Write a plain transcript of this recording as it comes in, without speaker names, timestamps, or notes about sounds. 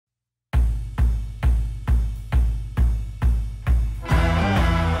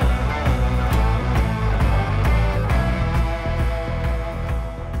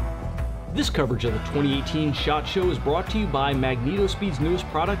This coverage of the 2018 SHOT Show is brought to you by MagnetoSpeed's newest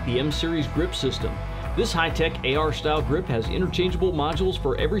product, the M-Series Grip System. This high-tech AR-style grip has interchangeable modules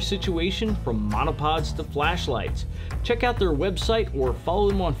for every situation, from monopods to flashlights. Check out their website or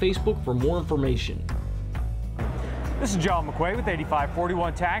follow them on Facebook for more information. This is John McQuay with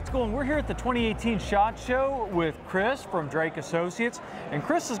 8541 Tactical, and we're here at the 2018 SHOT Show with Chris from Drake Associates. And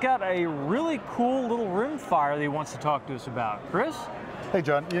Chris has got a really cool little rimfire that he wants to talk to us about. Chris? Hey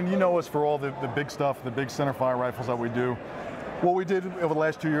John, you know us for all the big stuff, the big centerfire rifles that we do. What we did over the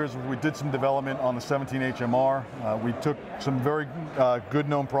last 2 years, we did some development on the 17 HMR. We took some very good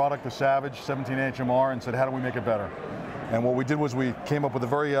known product, the Savage 17 HMR, and said, how do we make it better? And what we did was we came up with a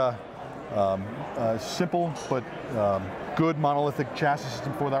very simple but good monolithic chassis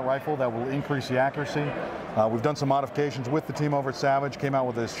system for that rifle that will increase the accuracy. We've done some modifications with the team over at Savage, came out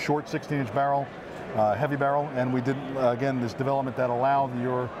with this short 16-inch barrel, heavy barrel, and we did, again, this development that allowed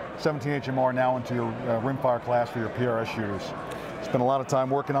your 17 HMR now into your rimfire class for your PRS shooters. Spent a lot of time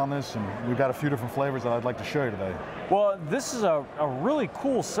working on this, and we've got a few different flavors that I'd like to show you today. Well, this is a really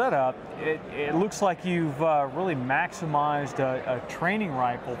cool setup. It looks like you've really maximized a training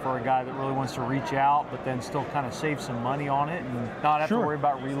rifle for a guy that really wants to reach out, but then still kind of save some money on it and not have to worry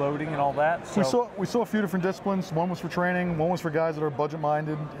about reloading and all that. So we saw a few different disciplines. One was for training, one was for guys that are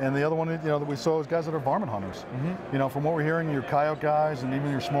budget-minded, and the other one, that we saw was guys that are varmint hunters. From what we're hearing, your coyote guys and even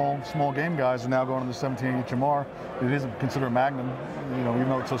your small game guys are now going to the 17 HMR. It isn't considered a Magnum, even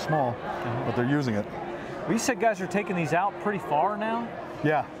though it's so small, but they're using it. Well, you said guys are taking these out pretty far now?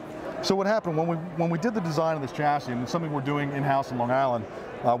 Yeah. So what happened when we did the design of this chassis, and it's something we're doing in-house in Long Island,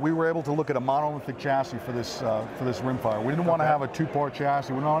 we were able to look at a monolithic chassis for this rimfire. We didn't want to have a two-part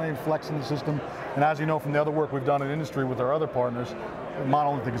chassis. We didn't want any flex in the system. And as you know from the other work we've done in industry with our other partners,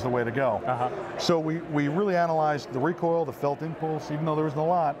 monolithic is the way to go. So we really analyzed the recoil, the felt impulse. Even though there wasn't a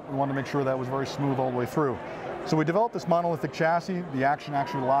lot, we wanted to make sure that was very smooth all the way through. So we developed this monolithic chassis. The action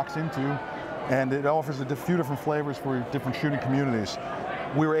actually locks into, and it offers a few different flavors for different shooting communities.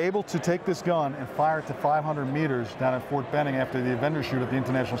 We were able to take this gun and fire it to 500 meters down at Fort Benning after the vendor shoot at the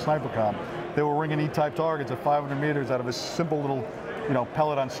International Sniper Con. They were ringing E-type targets at 500 meters out of a simple little,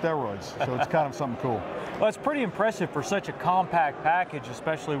 pellet on steroids. So it's kind of something cool. Well, it's pretty impressive for such a compact package,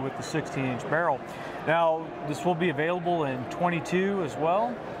 especially with the 16-inch barrel. Now, this will be available in 22 as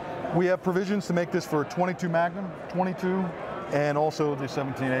well? We have provisions to make this for 22 Magnum, 22, and also the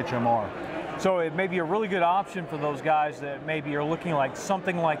 17 HMR. So it may be a really good option for those guys that maybe are looking like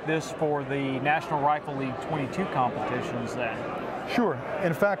something like this for the National Rifle League 22 competitions then. Sure.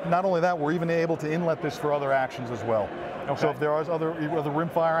 In fact, not only that, we're even able to inlet this for other actions as well. So if there are other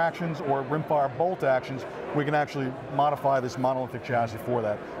rimfire actions or rimfire bolt actions, we can actually modify this monolithic chassis for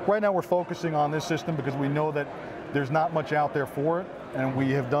that. Right now we're focusing on this system because we know that there's not much out there for it, and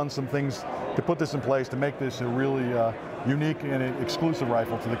we have done some things to put this in place to make this a really unique and exclusive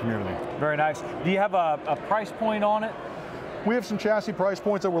rifle to the community. Very nice. Do you have a price point on it? We have some chassis price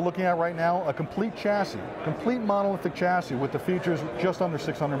points that we're looking at right now. A complete chassis, complete monolithic chassis with the features just under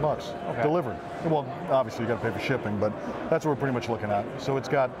 600 bucks delivered. Well, obviously you got to pay for shipping, but that's what we're pretty much looking at. So it's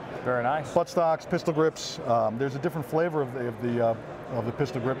got very nice buttstocks, pistol grips. There's a different flavor of the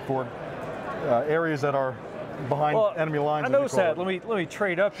pistol grip for areas that are behind enemy lines. I noticed that. Let me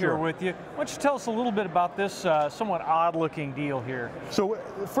trade up here with you. Why don't you tell us a little bit about this somewhat odd-looking deal here? So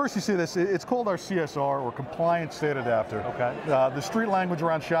first you see this. It's called our CSR, or Compliant State Adapter. The street language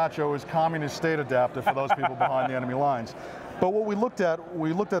around SHOT Show is Communist State Adapter for those people behind the enemy lines. But what we looked at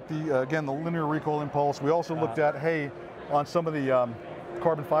again the linear recoil impulse. We also looked at, hey, on some of the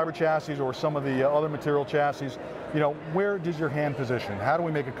carbon fiber chassis or some of the other material chassis, where does your hand position? How do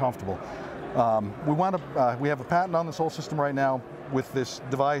we make it comfortable? We have a patent on this whole system right now with this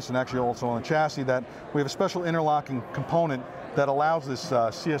device, and actually also on the chassis, that we have a special interlocking component that allows this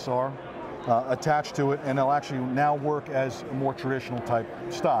CSR attached to it, and it'll actually now work as a more traditional type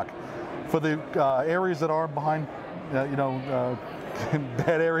stock. For the areas that are behind,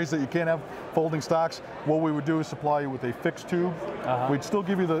 bad areas that you can't have folding stocks, what we would do is supply you with a fixed tube. We'd still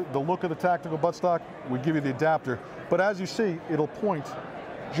give you the look of the tactical buttstock. We'd give you the adapter, but as you see, it'll point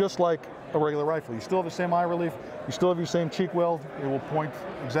just like a regular rifle. You still have the same eye relief, you still have your same cheek weld. It will point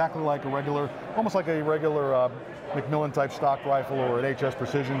exactly like a regular, almost like a regular Macmillan type stock rifle or an HS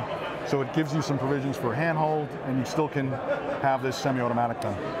Precision. So it gives you some provisions for handhold, and you still can have this semi-automatic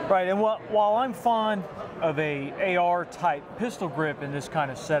gun. Right, and while I'm fond of a AR type pistol grip in this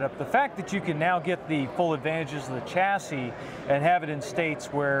kind of setup, the fact that you can now get the full advantages of the chassis and have it in states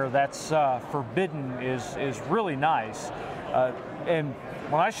where that's forbidden is really nice. And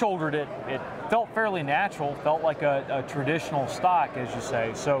when I shouldered it, it felt fairly natural, felt like a traditional stock, as you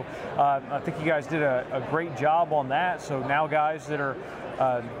say. So I think you guys did a great job on that. So now guys that are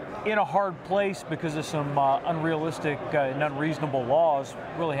in a hard place because of some unrealistic and unreasonable laws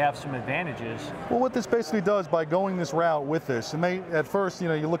really have some advantages. Well, what this basically does by going this route with this, it may, at first, you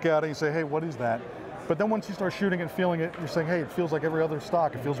know, you look at it and you say, hey, what is that? But then once you start shooting it and feeling it, you're saying, hey, it feels like every other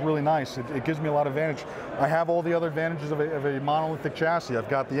stock. It feels really nice. It gives me a lot of advantage. I have all the other advantages of a monolithic chassis. I've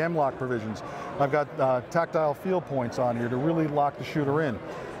got the M-lock provisions. I've got tactile feel points on here to really lock the shooter in.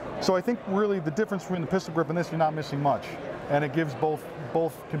 So I think really the difference between the pistol grip and this, you're not missing much. And it gives both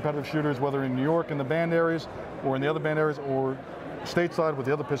competitive shooters, whether in New York in the band areas or in the other band areas or stateside with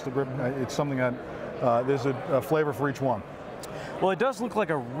the other pistol grip, it's something that there's a flavor for each one. Well, it does look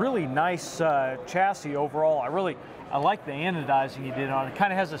like a really nice chassis overall. I like the anodizing you did on it. It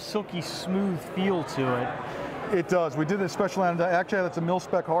kind of has a silky smooth feel to it. It does. We did a special anodize. Actually, that's a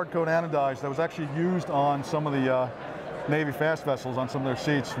mil-spec hard-coat anodized that was actually used on some of the Navy fast vessels on some of their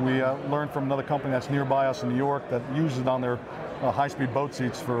seats. We learned from another company that's nearby us in New York that uses it on their high-speed boat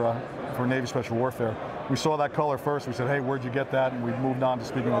seats for Navy Special Warfare. We saw that color first. We said, hey, where'd you get that? And we moved on to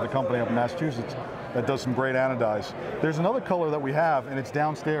speaking with a company up in Massachusetts that does some great anodize. There's another color that we have, and it's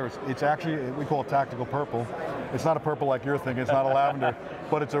downstairs. It's actually, we call it tactical purple. It's not a purple like you're thinking. It's not a lavender,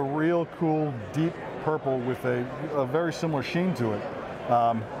 but it's a real cool, deep purple with a very similar sheen to it.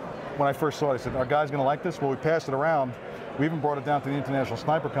 When I first saw it, I said, are guys going to like this? Well, we passed it around. We even brought it down to the International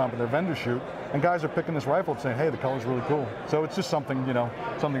Sniper Comp at their vendor shoot, and guys are picking this rifle and saying, hey, the color's really cool. So it's just something, you know,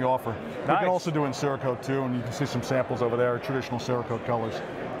 something to offer. Nice. We can also do it in Cerakote too, and you can see some samples over there, traditional Cerakote colors.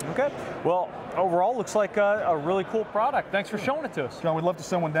 Okay. Well, overall, looks like a really cool product. Thanks for showing it to us. John, we'd love to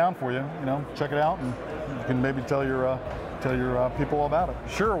send one down for you. You know, check it out, and you can maybe tell your people all about it.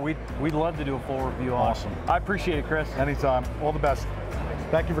 Sure, we'd love to do a full review on it. Awesome. I appreciate it, Chris. Anytime. All the best.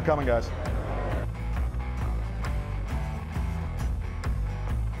 Thank you for coming, guys.